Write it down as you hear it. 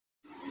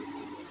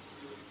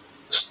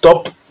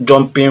Stop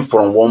jumping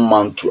from one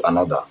man to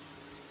another.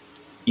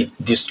 It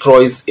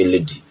destroys a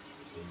lady.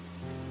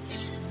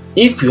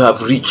 If you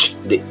have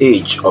reached the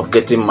age of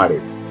getting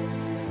married,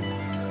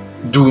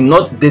 do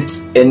not date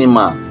any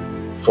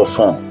man for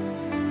fun.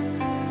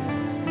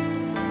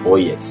 Oh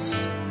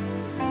yes,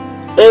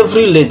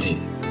 every lady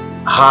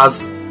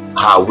has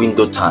her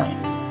window time.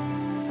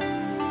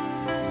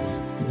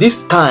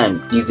 This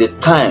time is the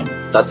time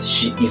that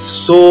she is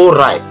so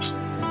ripe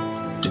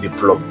to be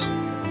plucked.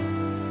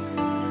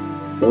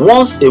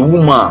 Once a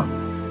woman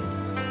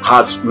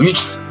has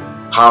reached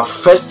her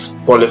first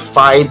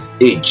qualified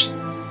age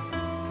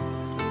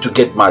to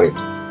get married,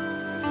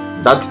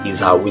 that is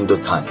her window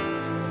time.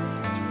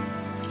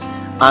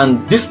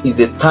 And this is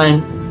the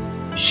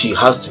time she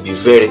has to be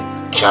very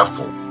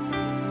careful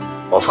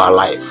of her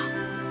life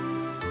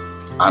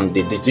and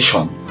the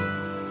decision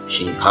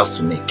she has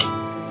to make.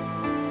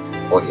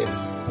 Oh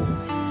yes,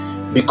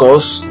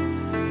 because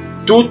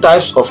two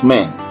types of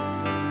men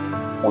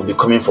will be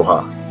coming for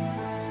her.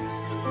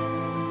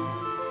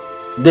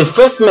 The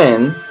first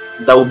men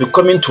that will be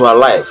coming to her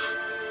life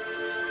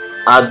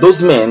are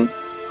those men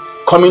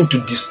coming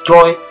to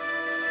destroy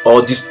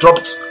or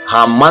disrupt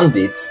her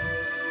mandate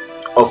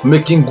of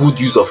making good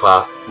use of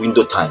her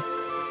window time.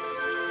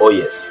 Oh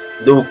yes,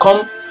 they will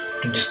come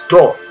to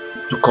destroy,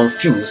 to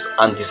confuse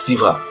and deceive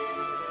her.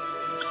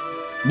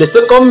 The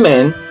second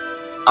men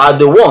are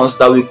the ones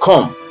that will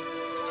come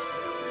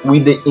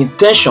with the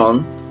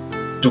intention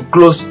to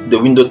close the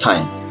window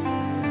time.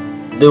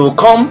 They will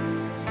come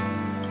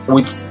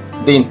with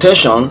the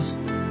intentions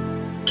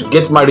to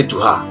get married to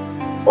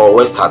her or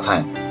waste her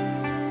time.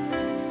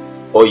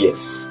 Oh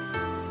yes.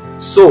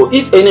 So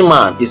if any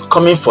man is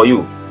coming for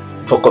you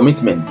for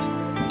commitment,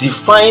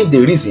 define the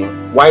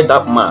reason why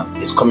that man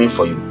is coming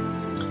for you.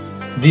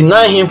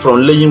 Deny him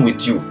from laying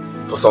with you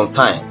for some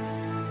time.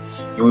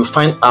 You will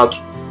find out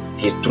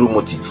his true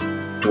motive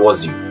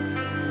towards you.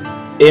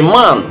 A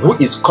man who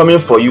is coming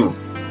for you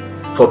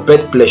for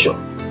bed pleasure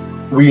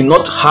will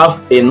not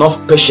have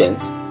enough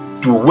patience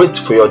to wait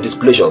for your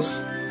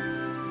displeasures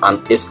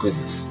and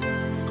excuses.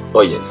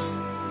 Oh yes.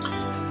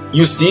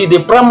 You see,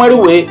 the primary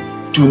way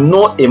to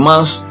know a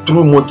man's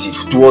true motive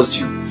towards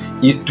you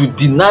is to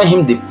deny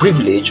him the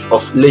privilege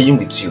of laying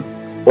with you.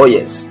 Oh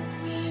yes.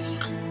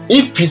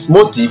 If his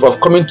motive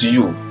of coming to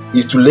you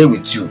is to lay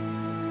with you,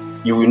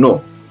 you will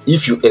know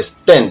if you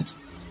extend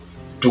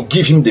to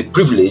give him the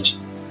privilege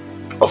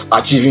of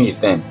achieving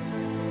his end,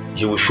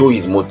 he will show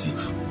his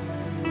motive.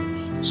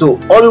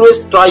 So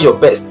always try your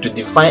best to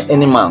define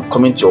any man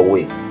coming to your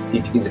way.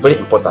 It is very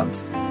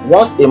important.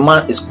 Once a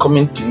man is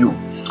coming to you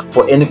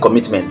for any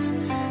commitment,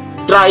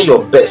 try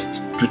your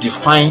best to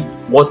define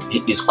what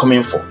he is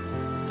coming for.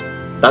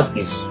 That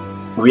is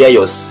where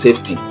your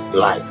safety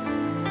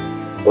lies.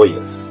 Oh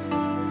yes.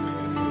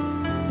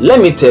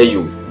 Let me tell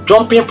you,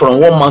 jumping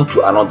from one man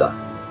to another,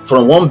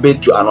 from one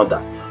bed to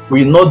another,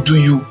 will not do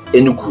you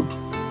any good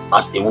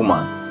as a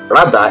woman.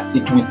 Rather,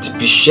 it will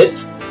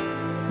depreciate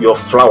your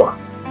flower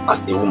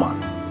as a woman.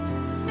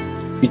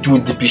 It will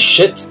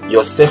depreciate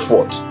your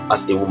self-worth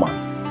as a woman.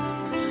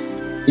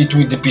 It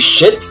will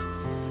depreciate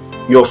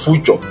your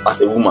future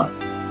as a woman.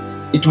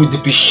 It will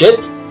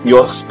depreciate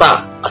your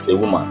star as a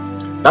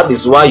woman. That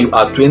is why you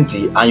are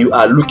 20 and you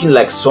are looking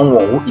like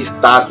someone who is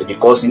 30,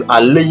 because you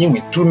are laying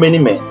with too many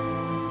men.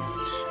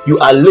 You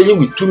are laying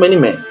with too many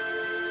men.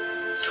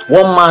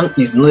 One man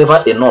is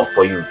never enough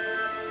for you.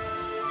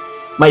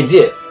 My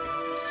dear,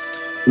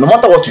 no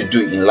matter what you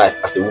do in life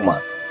as a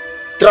woman,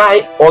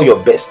 try all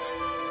your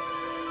best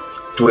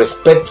to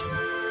respect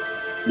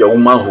your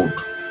womanhood.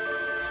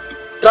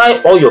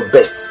 Try all your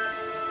best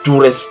to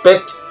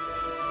respect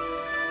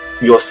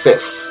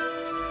yourself,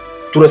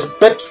 to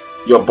respect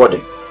your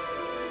body.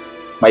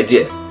 My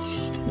dear,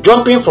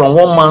 jumping from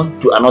one man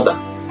to another,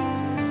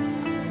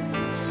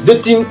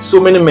 dating so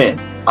many men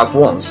at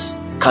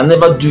once can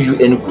never do you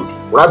any good.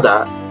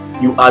 Rather,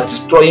 you are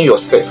destroying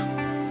yourself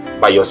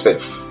by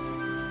yourself.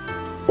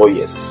 Oh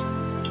yes.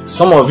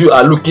 Some of you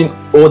are looking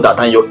older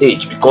than your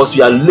age because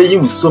you are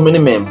laying with so many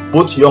men,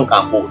 both young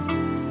and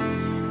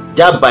old,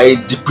 thereby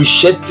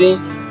depreciating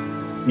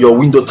your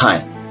window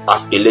time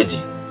as a lady.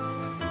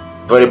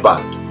 Very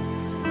bad.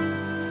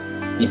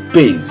 It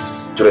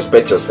pays to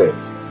respect yourself.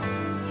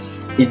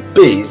 It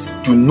pays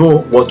to know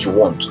what you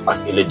want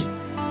as a lady.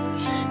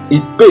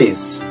 It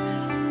pays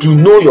to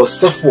know your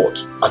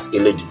self-worth as a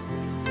lady.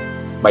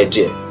 My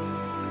dear,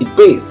 it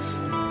pays.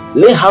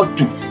 Learn how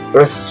to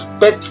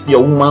respect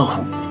your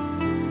womanhood.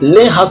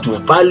 Learn how to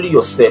value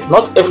yourself.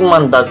 Not every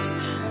man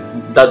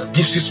that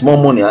gives you small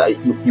money,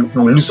 you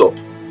will lose up.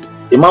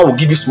 A man will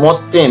give you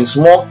small things,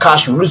 small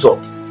cash, you will lose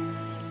up.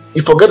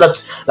 You forget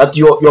that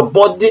your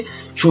body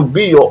should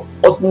be your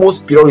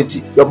utmost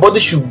priority. Your body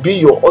should be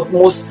your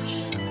utmost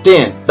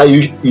thing that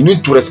you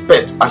need to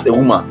respect as a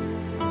woman.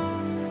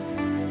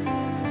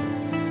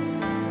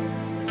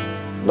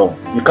 No,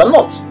 you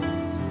cannot.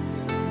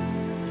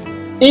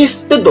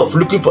 Instead of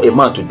looking for a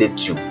man to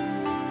date you,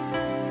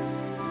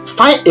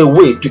 find a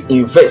way to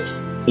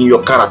invest in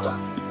your character.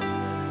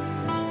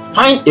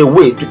 Find a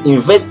way to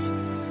invest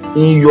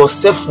in your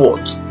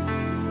self-worth.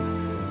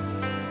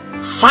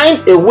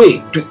 Find a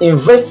way to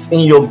invest in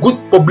your good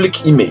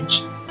public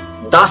image.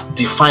 That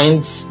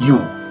defines you.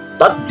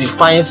 That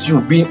defines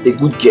you being a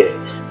good girl.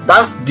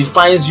 That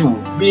defines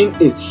you being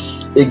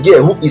a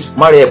girl who is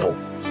marriable.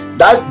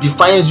 That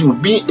defines you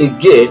being a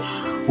girl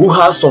who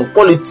has some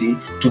quality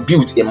to be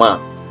with a man.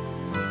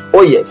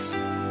 Oh yes,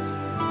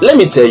 let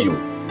me tell you,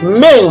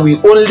 men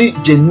will only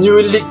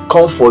genuinely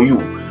come for you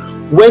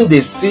when they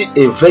see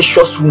a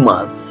virtuous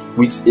woman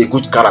with a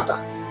good character.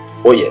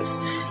 Oh yes,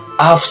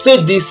 I have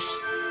said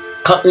this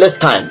countless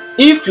times.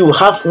 If you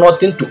have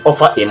nothing to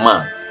offer a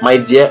man, my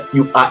dear,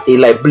 you are a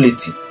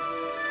liability.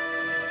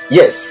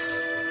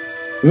 Yes,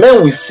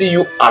 men will see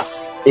you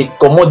as a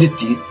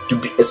commodity to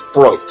be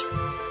exploited.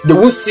 They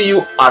will see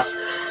you as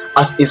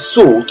a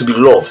soul to be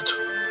loved.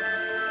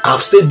 I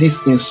have said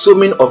this in so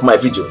many of my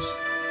videos.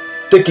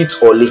 Take it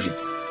or leave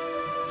it.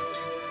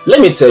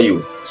 Let me tell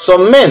you,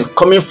 some men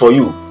coming for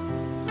you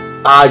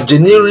are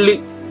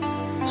genuinely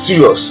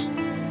serious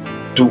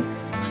to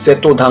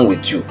settle down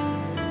with you.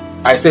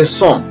 I say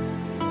some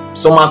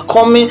are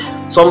coming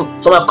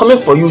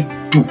for you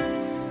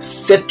to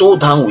settle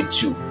down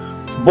with you,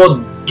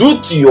 but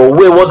due to your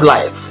wayward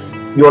life,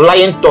 your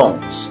lying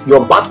tongues,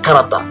 your bad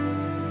character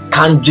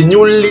can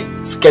genuinely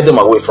scare them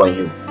away from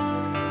you.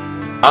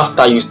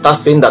 After you start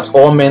saying that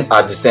all men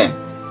are the same,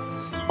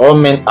 all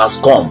men are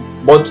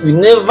scum, but you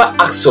never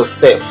ask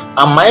yourself,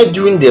 am I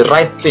doing the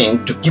right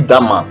thing to keep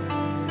that man?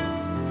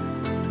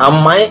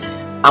 Am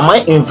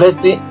I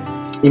investing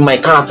in my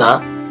character?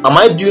 Am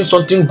I doing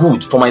something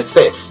good for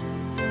myself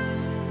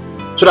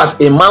so that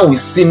a man will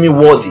see me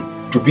worthy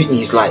to be in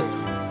his life?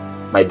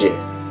 My dear,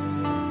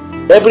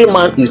 every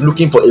man is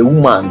looking for a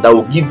woman that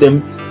will give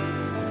them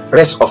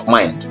rest of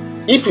mind.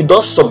 If you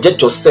don't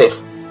subject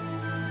yourself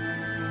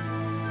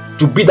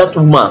to be that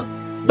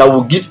woman that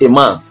will give a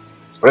man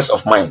rest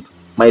of mind,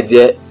 my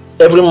dear,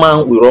 every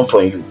man will run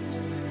from you.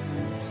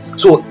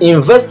 So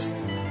invest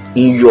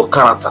in your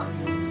character,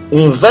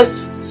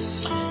 invest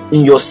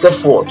in your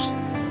self-worth,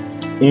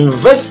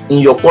 invest in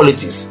your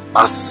qualities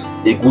as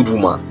a good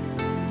woman.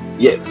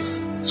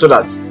 Yes, so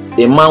that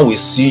a man will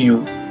see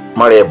you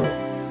marriable.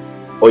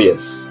 Oh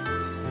yes,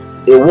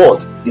 a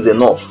word is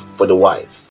enough for the wise.